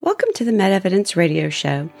Welcome to the MedEvidence Radio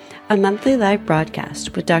Show, a monthly live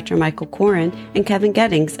broadcast with Dr. Michael Koren and Kevin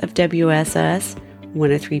Gettings of WSS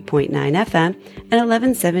 103.9 FM and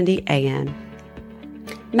 1170 AM.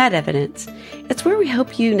 MedEvidence. It's where we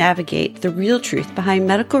help you navigate the real truth behind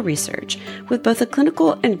medical research with both a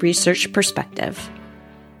clinical and research perspective.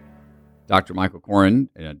 Dr. Michael Koren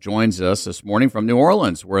joins us this morning from New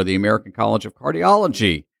Orleans, where the American College of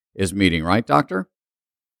Cardiology is meeting, right, Doctor?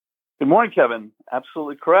 Good morning, Kevin.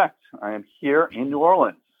 Absolutely correct. I am here in New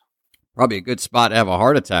Orleans. Probably a good spot to have a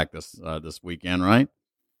heart attack this weekend, right?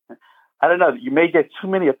 I don't know. You may get too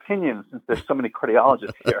many opinions since there's so many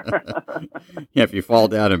cardiologists here. Yeah, if you fall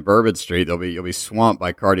down in Bourbon Street, you'll be swamped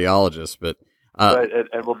by cardiologists. But right,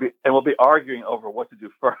 and we'll be arguing over what to do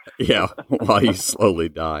first. Yeah, while you slowly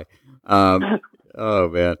die. Oh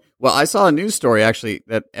man! Well, I saw a news story actually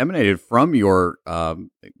that emanated from your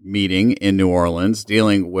meeting in New Orleans,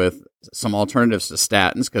 dealing with some alternatives to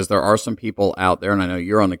statins, because there are some people out there, and I know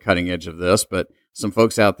you're on the cutting edge of this, but some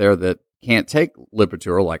folks out there that can't take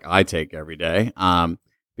Lipitor like I take every day,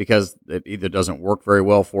 because it either doesn't work very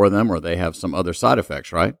well for them or they have some other side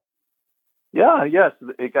effects, right? Yeah, yes.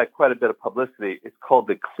 It got quite a bit of publicity. It's called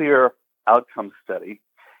the CLEAR Outcome Study,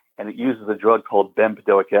 and it uses a drug called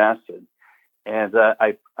bempedoic acid. And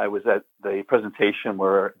I was at the presentation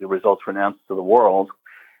where the results were announced to the world.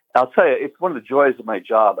 I'll tell you, it's one of the joys of my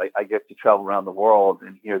job. I get to travel around the world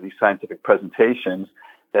and hear these scientific presentations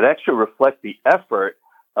that actually reflect the effort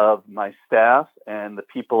of my staff and the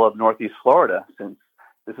people of Northeast Florida, since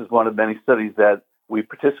this is one of many studies that we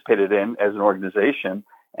participated in as an organization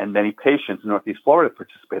and many patients in Northeast Florida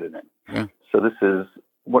participated in. Yeah. So this is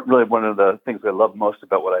really one of the things I love most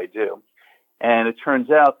about what I do. And it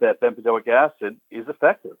turns out that bempedoic acid is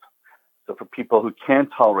effective. So for people who can't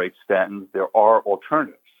tolerate statins, there are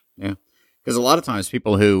alternatives. Yeah, because a lot of times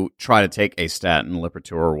people who try to take a statin,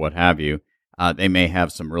 Lipitor, or what have you, they may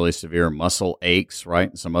have some really severe muscle aches, right,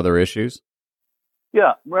 and some other issues.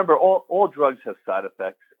 Yeah, remember, all drugs have side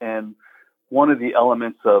effects. And one of the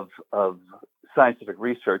elements of scientific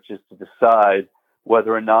research is to decide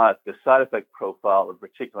whether or not the side effect profile of a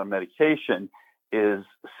particular medication is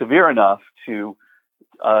severe enough to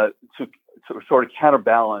sort of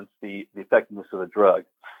counterbalance the effectiveness of the drug.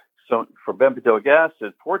 So for bempedoic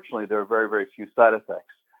acid, fortunately, there are very, very few side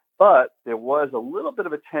effects. But there was a little bit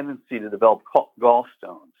of a tendency to develop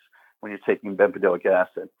gallstones when you're taking bempedoic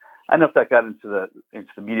acid. I don't know if that got into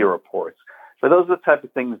the media reports. But those are the type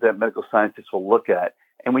of things that medical scientists will look at.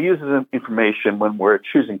 And we use this information when we're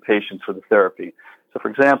choosing patients for the therapy. So, for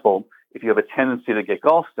example, if you have a tendency to get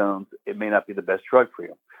gallstones, it may not be the best drug for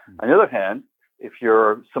you. On the other hand, if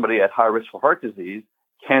you're somebody at high risk for heart disease,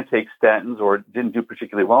 can't take statins or didn't do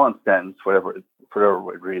particularly well on statins for whatever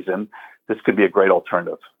reason, this could be a great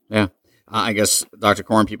alternative. Yeah. I guess, Dr.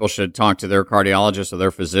 Koren, people should talk to their cardiologist or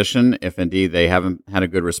their physician if indeed they haven't had a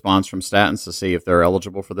good response from statins to see if they're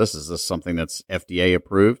eligible for this. Is this something that's FDA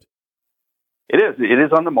approved? It is. It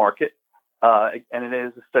is on the market, and it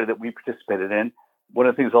is a study that we participated in. One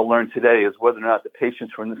of the things I'll learn today is whether or not the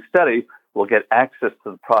patients who are in the study will get access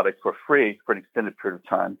to the product for free for an extended period of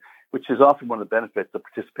time, which is often one of the benefits of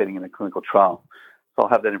participating in a clinical trial. So I'll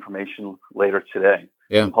have that information later today.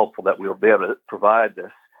 Yeah. I'm hopeful that we'll be able to provide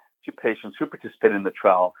this to patients who participate in the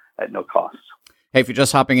trial at no cost. Hey, if you're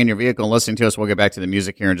just hopping in your vehicle and listening to us, we'll get back to the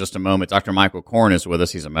music here in just a moment. Dr. Michael Koren is with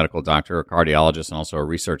us. He's a medical doctor, a cardiologist, and also a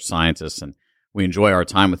research scientist, and we enjoy our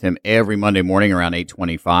time with him every Monday morning around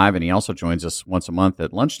 8:25, and he also joins us once a month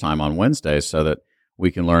at lunchtime on Wednesdays so that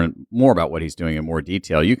we can learn more about what he's doing in more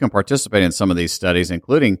detail. You can participate in some of these studies,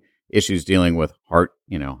 including issues dealing with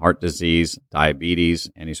heart disease, diabetes,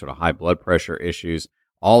 any sort of high blood pressure issues,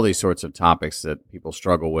 all these sorts of topics that people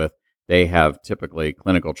struggle with. They have typically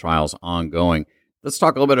clinical trials ongoing. Let's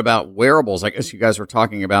talk a little bit about wearables. I guess you guys were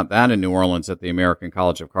talking about that in New Orleans at the American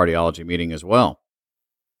College of Cardiology meeting as well.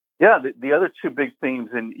 Yeah, the other two big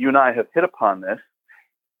themes, and you and I have hit upon this,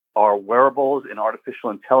 are wearables and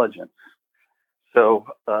artificial intelligence. So,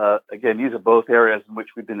 again, these are both areas in which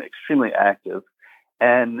we've been extremely active.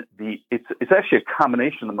 And it's actually a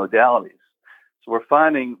combination of modalities. So we're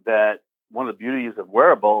finding that one of the beauties of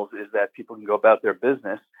wearables is that people can go about their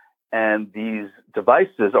business, and these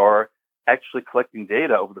devices are actually collecting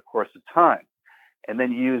data over the course of time. And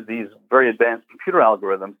then you use these very advanced computer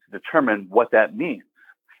algorithms to determine what that means.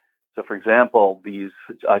 So, for example, these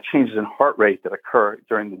changes in heart rate that occur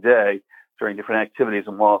during the day, during different activities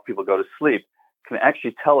and while people go to sleep, can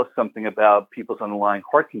actually tell us something about people's underlying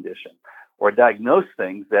heart condition or diagnose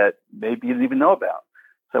things that maybe you didn't even know about.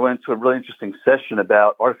 So I went to a really interesting session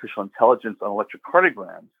about artificial intelligence on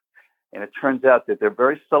electrocardiograms. And it turns out that there are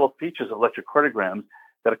very subtle features of electrocardiograms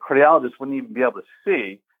that a cardiologist wouldn't even be able to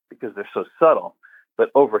see because they're so subtle. But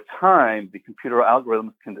over time, the computer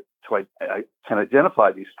algorithms can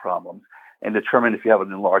identify these problems and determine if you have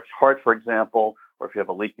an enlarged heart, for example, or if you have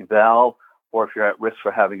a leaking valve, or if you're at risk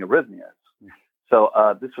for having arrhythmias. So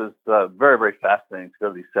this was very, very fascinating to go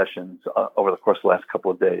to these sessions over the course of the last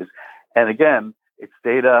couple of days. And again, it's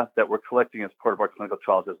data that we're collecting as part of our clinical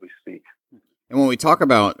trials as we speak. And when we talk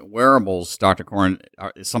about wearables, Dr. Koren,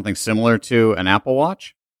 is something similar to an Apple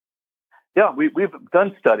Watch? Yeah, we've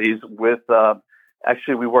done studies with,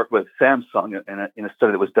 actually we worked with Samsung in a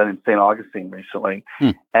study that was done in St. Augustine recently.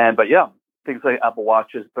 But yeah, things like Apple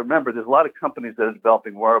Watches. But remember, there's a lot of companies that are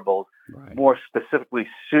developing wearables more specifically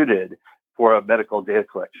suited for a medical data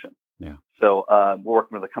collection. Yeah. So we're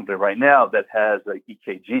working with a company right now that has an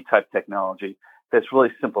EKG type technology that's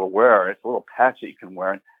really simple to wear. It's a little patch that you can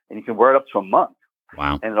wear, and you can wear it up to a month.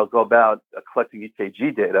 Wow. And it'll go about collecting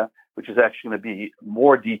EKG data, which is actually going to be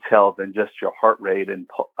more detailed than just your heart rate and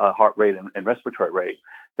respiratory rate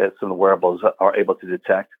that some of the wearables are able to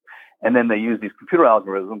detect. And then they use these computer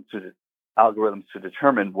algorithms to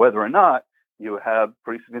determine whether or not you have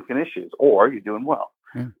pretty significant issues or you're doing well.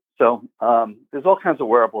 Yeah. So there's all kinds of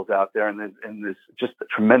wearables out there, and there's just a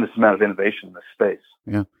tremendous amount of innovation in this space.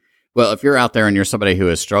 Yeah. Well, if you're out there and you're somebody who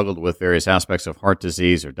has struggled with various aspects of heart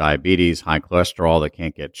disease or diabetes, high cholesterol that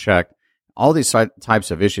can't get checked, all these types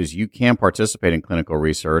of issues, you can participate in clinical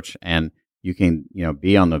research, and you can,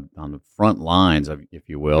 be on the front lines of, if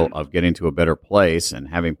you will, of getting to a better place and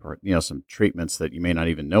having, some treatments that you may not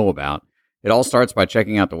even know about. It all starts by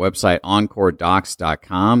checking out the website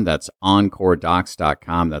EncoreDocs.com. That's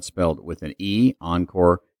EncoreDocs.com. That's spelled with an E,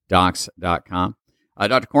 EncoreDocs.com.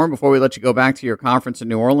 Dr. Koren, before we let you go back to your conference in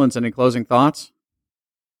New Orleans, any closing thoughts?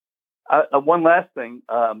 One last thing,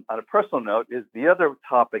 on a personal note, is the other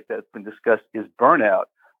topic that's been discussed is burnout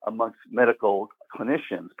amongst medical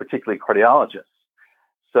clinicians, particularly cardiologists.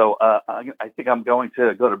 So I think I'm going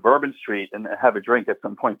to go to Bourbon Street and have a drink at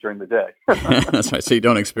some point during the day. That's right. So you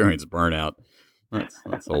don't experience burnout.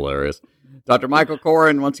 That's hilarious. Dr. Michael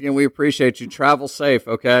Koren, once again, we appreciate you. Travel safe,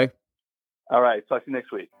 okay? All right. Talk to you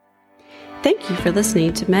next week. Thank you for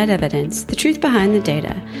listening to Med Evidence, the truth behind the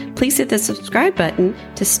data. Please hit the subscribe button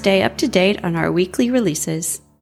to stay up to date on our weekly releases.